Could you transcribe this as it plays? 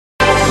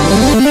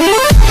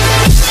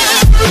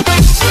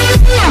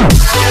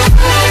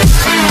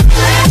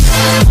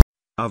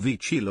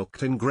Avicii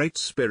looked in great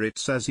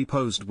spirits as he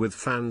posed with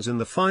fans in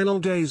the final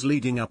days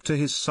leading up to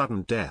his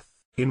sudden death.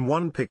 In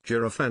one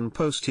picture a fan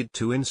posted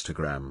to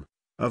Instagram,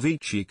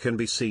 Avicii can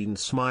be seen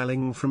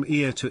smiling from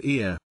ear to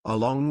ear.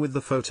 Along with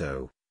the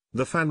photo,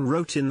 the fan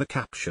wrote in the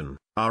caption,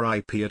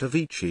 "R.I.P. at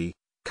Avicii,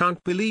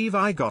 can't believe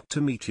I got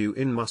to meet you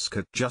in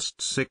Muscat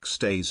just 6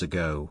 days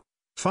ago.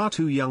 Far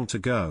too young to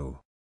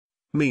go."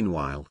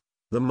 Meanwhile,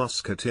 the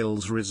Muscat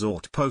Hills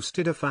Resort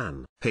posted a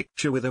fan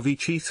picture with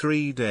Avicii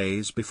 3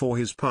 days before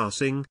his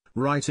passing,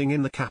 writing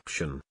in the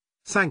caption,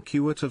 "Thank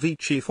you at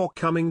Avicii for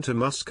coming to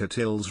Muscat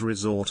Hills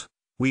Resort.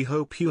 We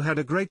hope you had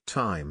a great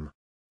time."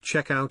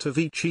 Check out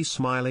Avicii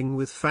smiling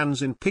with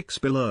fans in pics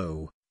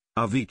below.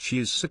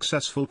 Avicii's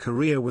successful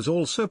career was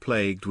also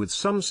plagued with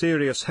some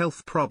serious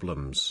health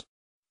problems.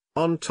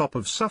 On top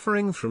of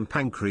suffering from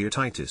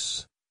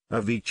pancreatitis,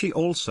 Avicii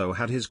also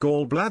had his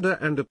gallbladder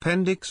and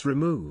appendix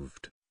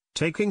removed.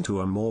 Taking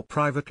to a more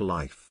private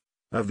life,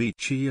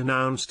 Avicii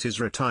announced his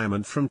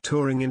retirement from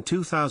touring in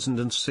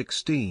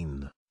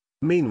 2016.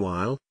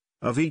 Meanwhile,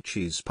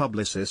 Avicii's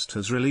publicist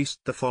has released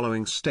the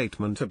following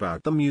statement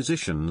about the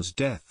musician's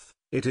death.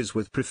 "It is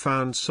with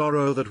profound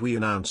sorrow that we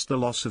announce the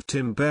loss of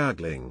Tim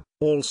Bergling,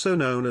 also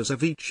known as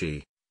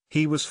Avicii.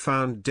 He was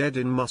found dead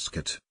in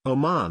Muscat,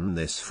 Oman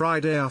this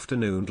Friday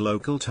afternoon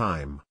local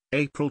time,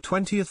 April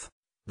 20th.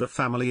 The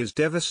family is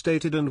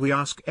devastated and we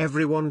ask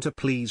everyone to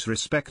please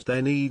respect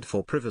their need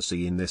for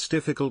privacy in this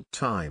difficult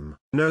time.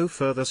 No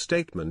further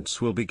statements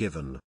will be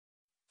given."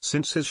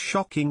 Since his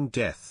shocking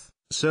death,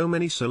 so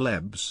many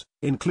celebs,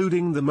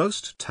 including the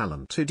most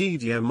talented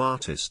EDM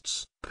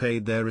artists,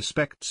 paid their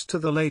respects to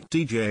the late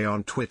DJ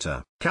on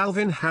Twitter.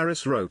 Calvin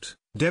Harris wrote,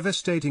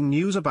 "Devastating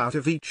news about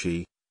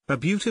Avicii, a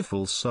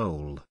beautiful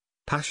soul,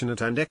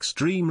 passionate and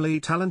extremely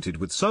talented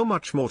with so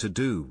much more to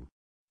do.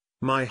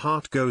 My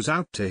heart goes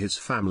out to his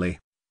family.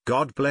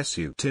 God bless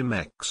you, Tim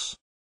X."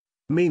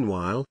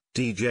 Meanwhile,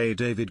 DJ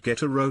David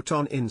Guetta wrote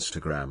on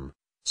Instagram,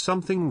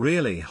 "Something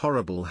really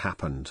horrible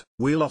happened.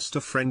 We lost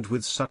a friend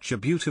with such a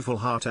beautiful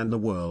heart and the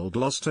world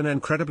lost an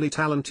incredibly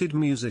talented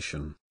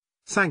musician.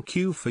 Thank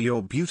you for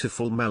your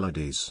beautiful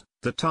melodies,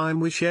 the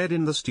time we shared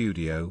in the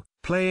studio,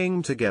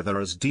 playing together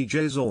as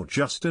DJs or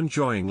just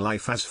enjoying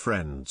life as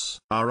friends.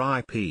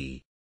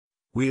 R.I.P.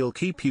 We'll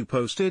keep you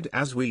posted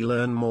as we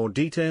learn more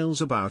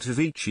details about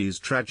Avicii's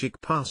tragic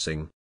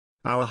passing.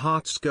 Our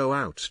hearts go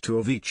out to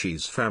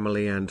Avicii's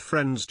family and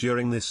friends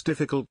during this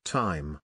difficult time."